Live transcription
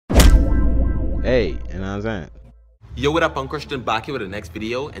Hey, you know what I'm saying? Yo, what up? I'm Christian, back here with the next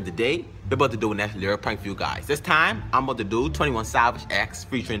video, and today we're about to do a next lyric prank for you guys. This time I'm about to do 21 Savage X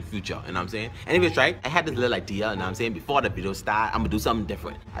featuring Future, you know what I'm saying? Anyways, right, I had this little idea, you know what I'm saying? Before the video start, I'm gonna do something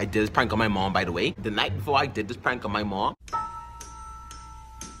different. I did this prank on my mom, by the way. The night before I did this prank on my mom,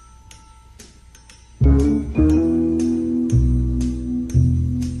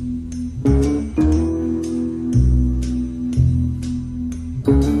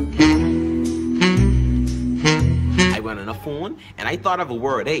 on her phone, and I thought of a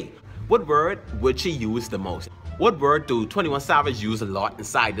word. Hey, what word would she use the most? What word do 21 Savage use a lot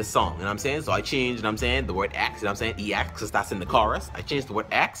inside the song? You know what I'm saying? So I changed, you know what I'm saying, the word X, you know what I'm saying, EX, because that's in the chorus. I changed the word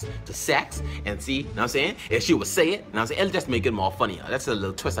X to sex, and see, you know what I'm saying, if she would say it, you know what I'm saying, it'll just make it more funnier. That's a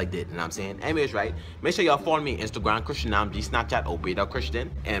little twist I did, you know what I'm saying? Anyways, right, make sure y'all follow me on Instagram, Christian Namji, Snapchat,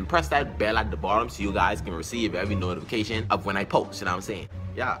 Christian, and press that bell at the bottom so you guys can receive every notification of when I post, you know what I'm saying?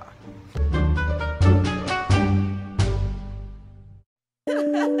 Yeah.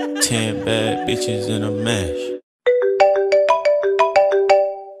 10 bad bitches in a mash.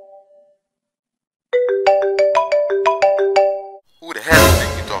 Who the hell do you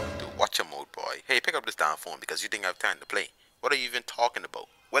think you're talking to? Watch your mode, boy. Hey, pick up this damn phone because you think I have time to play. What are you even talking about?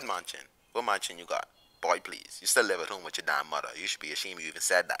 What manchin? What manchin you got? Boy, please. You still live at home with your damn mother. You should be ashamed you even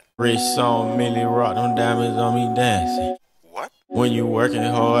said that. Wrist on Millie Rock, them diamonds on me dancing. What? When you working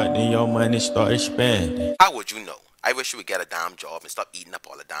hard, then your money start expanding. How would you know? I wish you would get a damn job and stop eating up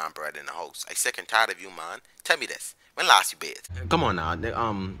all the damn bread in the house. I sick and tired of you, man. Tell me this. When last you bathed? Come on now,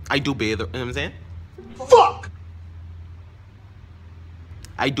 I do bathe, you know what I'm saying? Fuck!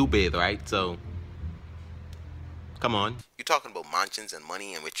 I do bathe, right? So, come on. You talking about mansions and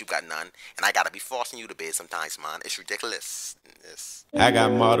money in which you got none, and I gotta be forcing you to bathe sometimes, man. It's ridiculous. I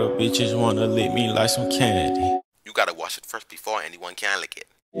got model bitches wanna lick me like some candy. You gotta wash it first before anyone can lick it.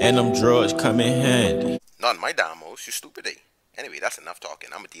 And them drugs come in handy. Not in my damn house, you stupid, eh? Anyway, that's enough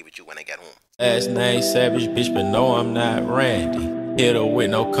talking. I'ma deal with you when I get home. Last name Savage, bitch, but no, I'm not Randy. Hit her with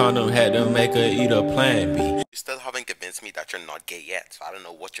no condom, had to make her eat a Plan B. You still haven't convinced me that you're not gay yet, so I don't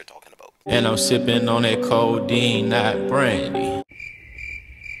know what you're talking about. And I'm sipping on that codeine, not brandy.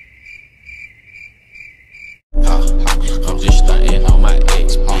 I'm just stunting on my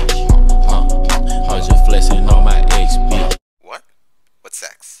ex, bitch. I'm just flexing on my ex, bitch. What? What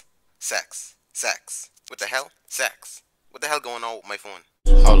sex? Sex. Sex. What the hell? Sex. What the hell going on with my phone?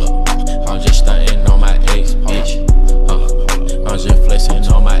 Hold up, I'm just stunting on my ex, bitch. I'm just flexing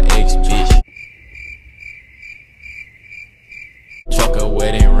on my ex, bitch. Fuck a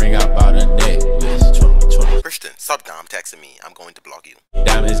wedding ring, I bought a necklace. Christian, stop damn texting me. I'm going to block you.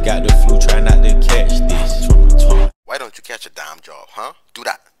 Diamonds got the flu, try not to catch this. Why don't you catch a damn job, huh? Do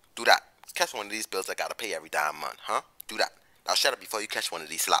that. Do that. Catch one of these bills I gotta pay every damn month, huh? Do that. Now shut up before you catch one of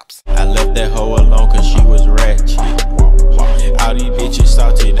these slaps. I left that hoe alone cause she was ratchet. All these bitches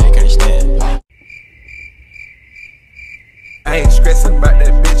salty, they can't stand. I ain't stressing about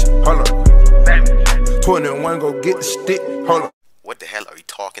that bitch, hold up. 21, go get the stick, hold up. What the hell are you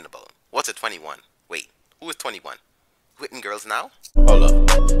talking about? What's a 21? Wait, who is 21? Hitting girls now? Hold up,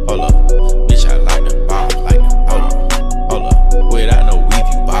 bitch, I like the ball, hold up, without no weave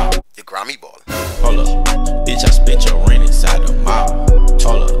you ball. Your Grammy ball. Hold up, bitch, I spent your rent inside the mall.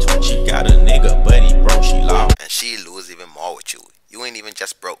 Hold up, she got a nigga, but he broke, she lost. And she lose even more with you. You ain't even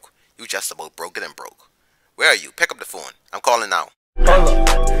just broke. You just about broke it and broke. Where are you? Pick up the phone. I'm calling now. Hold up,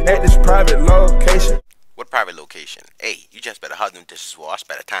 at this private location. What private location? Hey, you just better have them dishes washed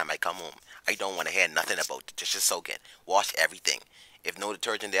by the time I come home. I don't want to hear nothing about the dishes soaking. Wash everything. If no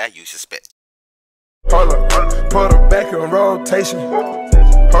detergent there, use your spit. Hold up, put her back in rotation. Hold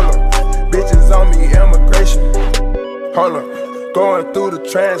up, bitches on me, immigration. Hold up, going through the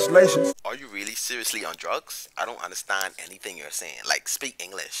translations. Are you really seriously on drugs? I don't understand anything you're saying. Like, speak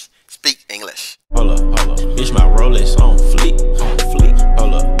English. Speak English. Hold up, bitch, my Rolex on fleek,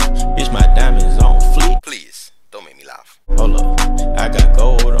 Hold up, bitch, my diamonds on fleek. Please, don't make me laugh. Hold up, I got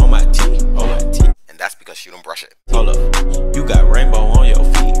gold on my teeth, And that's because you don't brush it. Hold up, you got rainbow on your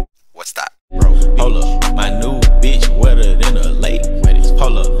feet. What's that? Bro, hold up, my new bitch wetter than a lake.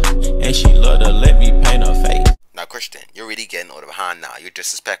 Hold up, and she love to let me paint her face. Now, Christian, you're really getting out of hand now. You're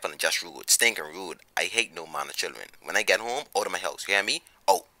disrespectful and just rude. Stinking rude. I hate no man or children. When I get home, out of my house. You hear me?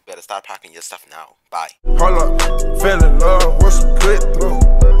 Oh, better start packing your stuff now. Bye. Hold up, fell in love with some good through.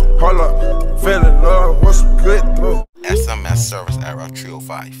 Hold up, fell in love with some good through. SMS service error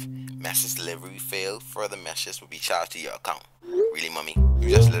 305. Message delivery failed. Further messages will be charged to your account. Really, mommy? You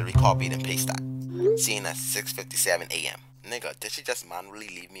just literally copied and pasted that. Seen at 6:57 a.m. Nigga, did she just manually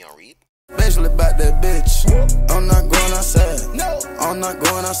leave me on read? Especially about that bitch. I'm not going outside. I'm not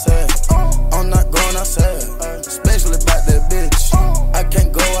going outside. I'm not going outside, especially about that bitch. I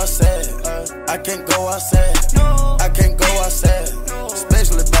can't go outside, I can't go outside, I can't go outside.